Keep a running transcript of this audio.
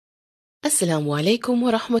Assalamu alaikum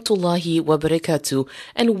wa rahmatullahi wa barakatuh,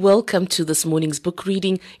 and welcome to this morning's book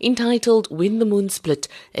reading entitled When the Moon Split,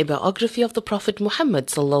 a biography of the Prophet Muhammad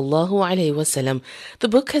sallallahu alaihi wasallam. The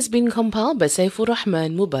book has been compiled by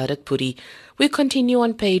Safiur-Rahman Mubarakpuri. We continue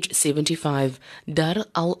on page 75, Dar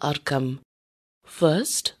al-Arkam.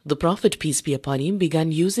 First, the Prophet, peace be upon him,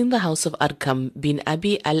 began using the house of Arkam bin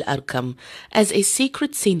Abi al-Arkam as a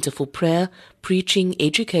secret center for prayer, preaching,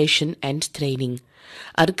 education and training.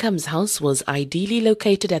 Arkam's house was ideally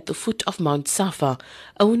located at the foot of Mount Safa,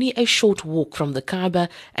 only a short walk from the Kaaba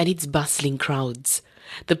and its bustling crowds.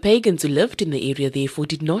 The pagans who lived in the area therefore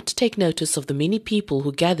did not take notice of the many people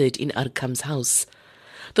who gathered in Arkam's house.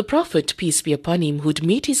 The Prophet, peace be upon him, would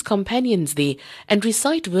meet his companions there and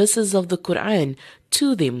recite verses of the Quran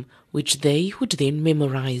to them, which they would then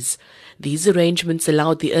memorize. These arrangements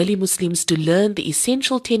allowed the early Muslims to learn the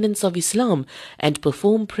essential tenets of Islam and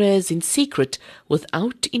perform prayers in secret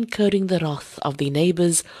without incurring the wrath of their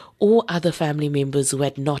neighbors or other family members who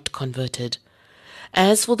had not converted.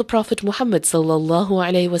 As for the Prophet Muhammad sallallahu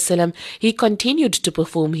alaihi wasallam, he continued to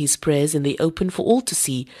perform his prayers in the open for all to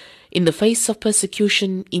see. In the face of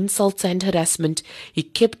persecution, insults and harassment, he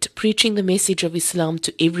kept preaching the message of Islam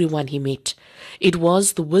to everyone he met. It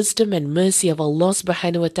was the wisdom and mercy of Allah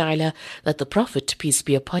subhanahu wa ta'ala that the Prophet, peace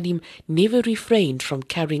be upon him, never refrained from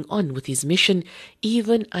carrying on with his mission,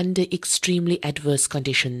 even under extremely adverse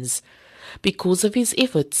conditions. Because of his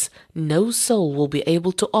efforts, no soul will be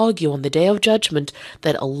able to argue on the Day of Judgment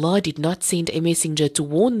that Allah did not send a messenger to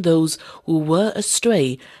warn those who were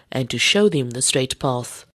astray and to show them the straight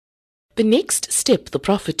path. The next step the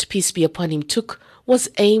Prophet, peace be upon him, took was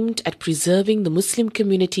aimed at preserving the Muslim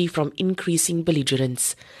community from increasing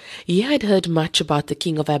belligerence. He had heard much about the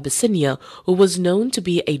king of Abyssinia, who was known to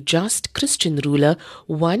be a just Christian ruler,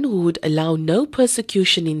 one who would allow no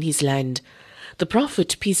persecution in his land. The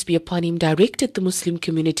Prophet, peace be upon him, directed the Muslim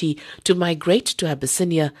community to migrate to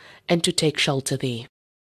Abyssinia and to take shelter there.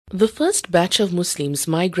 The first batch of Muslims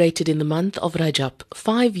migrated in the month of Rajab,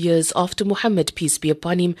 5 years after Muhammad, peace be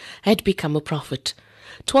upon him, had become a prophet.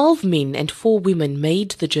 12 men and 4 women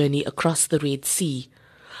made the journey across the Red Sea.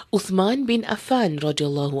 Uthman bin Affan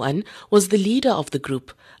radiallahu an was the leader of the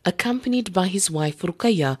group, accompanied by his wife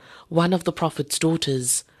Ruqayya, one of the Prophet's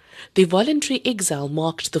daughters. Their voluntary exile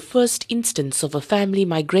marked the first instance of a family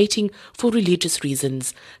migrating for religious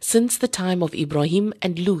reasons since the time of Ibrahim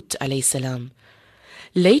and Lut alayhi salam.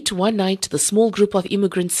 Late one night, the small group of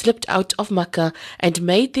immigrants slipped out of Makkah and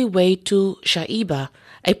made their way to Shaiba,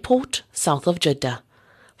 a port south of Jeddah.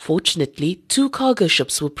 Fortunately, 2 cargo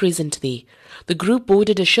ships were present there. The group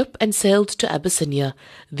boarded a ship and sailed to Abyssinia.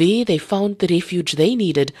 There they found the refuge they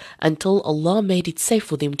needed until Allah made it safe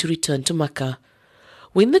for them to return to Makkah.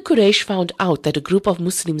 When the Quraysh found out that a group of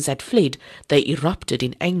Muslims had fled, they erupted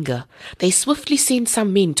in anger. They swiftly sent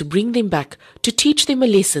some men to bring them back, to teach them a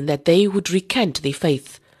lesson that they would recant their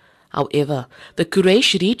faith. However, the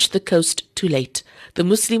Quraysh reached the coast too late. The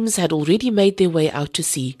Muslims had already made their way out to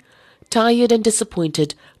sea. Tired and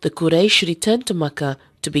disappointed, the Quraysh returned to Makkah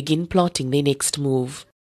to begin plotting their next move.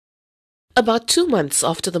 About 2 months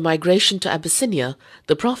after the migration to Abyssinia,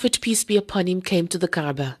 the Prophet, peace be upon him, came to the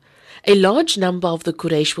Kaaba. A large number of the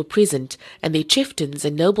Quraysh were present, and their chieftains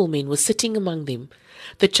and noblemen were sitting among them.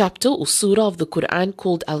 The chapter or surah of the Quran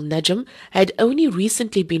called Al-Najm had only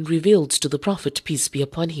recently been revealed to the Prophet, peace be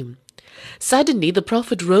upon him. Suddenly the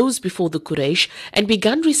Prophet rose before the Quraysh and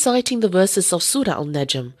began reciting the verses of Surah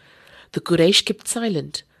Al-Najm. The Quraysh kept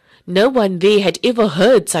silent. No one there had ever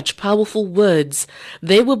heard such powerful words.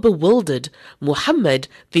 They were bewildered. Muhammad,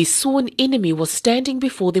 their sworn enemy, was standing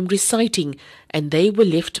before them reciting, and they were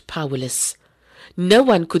left powerless. No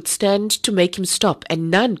one could stand to make him stop,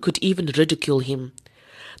 and none could even ridicule him.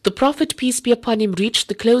 The Prophet, peace be upon him, reached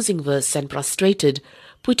the closing verse and prostrated,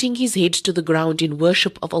 putting his head to the ground in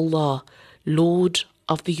worship of Allah, Lord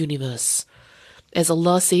of the universe. As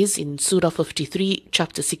Allah says in Surah 53,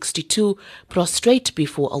 chapter 62, prostrate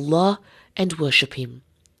before Allah and worship Him.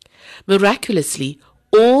 Miraculously,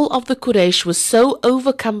 all of the Quraysh were so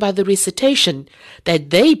overcome by the recitation that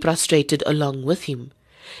they prostrated along with him.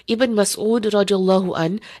 Ibn Mas'ud radiallahu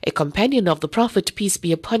an, a companion of the Prophet, peace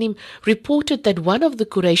be upon him, reported that one of the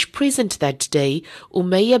Quraysh present that day,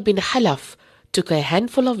 Umayyah bin Halaf, took a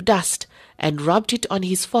handful of dust and rubbed it on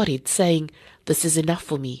his forehead, saying, "This is enough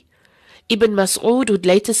for me." Ibn Mas'ud would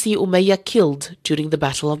later see Umayyah killed during the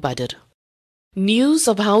Battle of Badr. News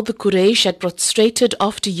of how the Quraysh had prostrated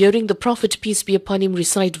after hearing the Prophet, peace be upon him,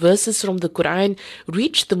 recite verses from the Quran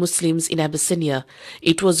reached the Muslims in Abyssinia.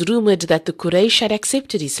 It was rumored that the Quraysh had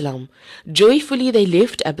accepted Islam. Joyfully they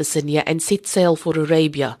left Abyssinia and set sail for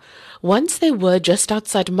Arabia. Once they were just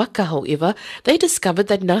outside Makkah, however, they discovered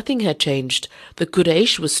that nothing had changed. The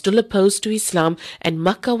Quraysh were still opposed to Islam and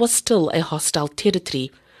Makkah was still a hostile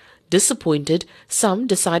territory. Disappointed, some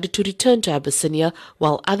decided to return to Abyssinia,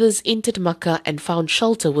 while others entered Makkah and found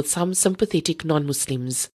shelter with some sympathetic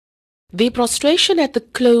non-Muslims. Their prostration at the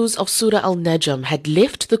close of Surah Al-Najm had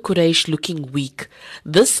left the Quraysh looking weak.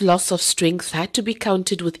 This loss of strength had to be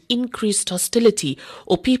countered with increased hostility,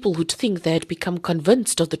 or people who'd think they had become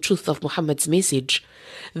convinced of the truth of Muhammad's message.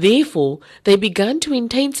 Therefore, they began to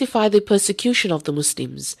intensify their persecution of the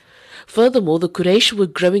Muslims. Furthermore, the Quraysh were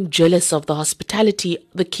growing jealous of the hospitality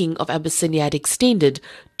the king of Abyssinia had extended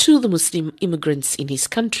to the Muslim immigrants in his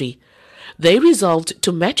country. They resolved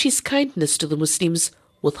to match his kindness to the Muslims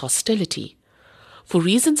with hostility. For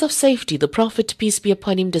reasons of safety, the Prophet, peace be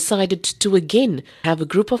upon him, decided to again have a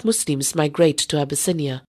group of Muslims migrate to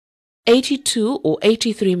Abyssinia. 82 or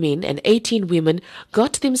 83 men and 18 women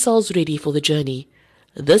got themselves ready for the journey.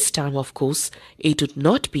 This time, of course, it would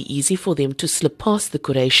not be easy for them to slip past the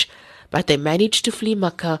Quraysh, but they managed to flee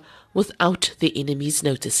Makkah without the enemies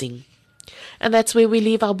noticing. And that's where we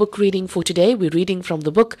leave our book reading for today. We're reading from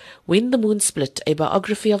the book When the Moon Split, a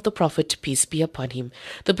biography of the Prophet, peace be upon him.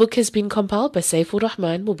 The book has been compiled by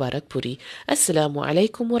Safiur-Rahman Mubarakpuri. Assalamu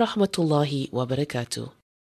alaikum wa rahmatullahi wa barakatuh.